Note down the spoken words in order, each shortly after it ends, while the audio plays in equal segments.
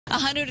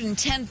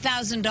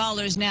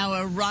$110,000 now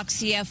a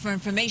Roxia for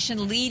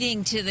information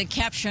leading to the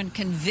capture and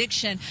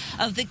conviction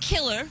of the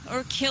killer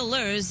or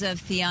killers of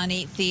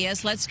Tioni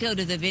Theus. Let's go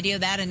to the video.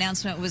 That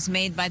announcement was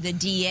made by the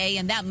DA,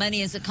 and that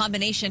money is a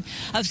combination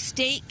of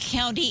state,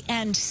 county,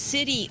 and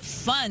city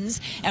funds.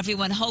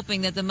 Everyone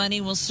hoping that the money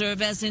will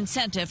serve as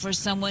incentive for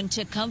someone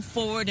to come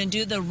forward and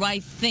do the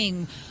right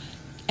thing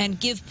and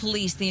give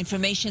police the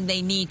information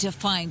they need to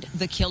find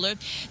the killer.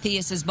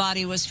 Theus's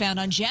body was found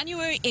on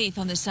January 8th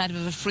on the side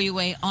of a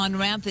freeway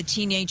on-ramp. The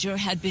teenager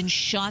had been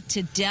shot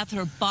to death,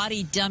 her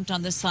body dumped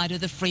on the side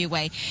of the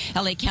freeway.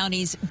 LA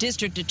County's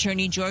District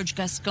Attorney George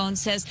Gascon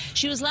says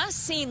she was last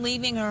seen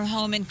leaving her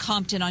home in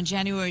Compton on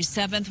January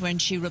 7th when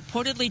she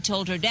reportedly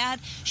told her dad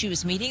she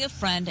was meeting a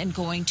friend and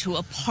going to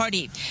a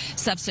party.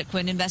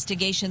 Subsequent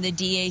investigation, the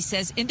DA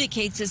says,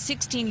 indicates a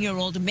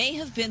 16-year-old may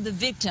have been the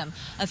victim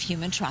of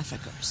human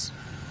traffickers.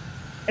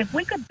 If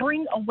we could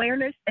bring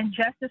awareness and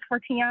justice for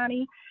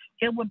Tioni,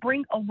 it would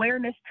bring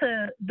awareness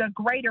to the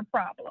greater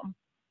problem,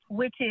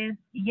 which is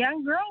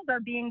young girls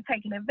are being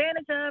taken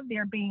advantage of,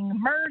 they're being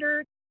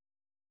murdered.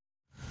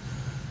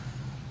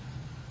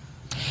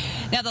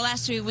 Now, the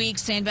last 3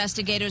 weeks,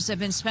 investigators have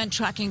been spent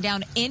tracking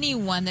down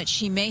anyone that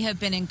she may have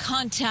been in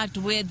contact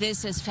with.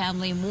 This as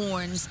family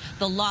mourns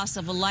the loss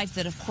of a life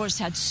that, of course,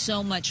 had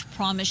so much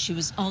promise. She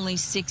was only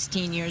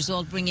 16 years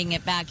old, bringing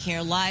it back here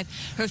live.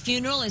 Her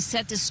funeral is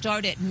set to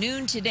start at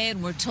noon today,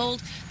 and we're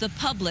told the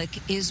public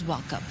is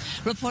welcome.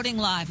 Reporting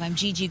live, I'm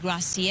Gigi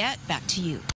Graciette. Back to you.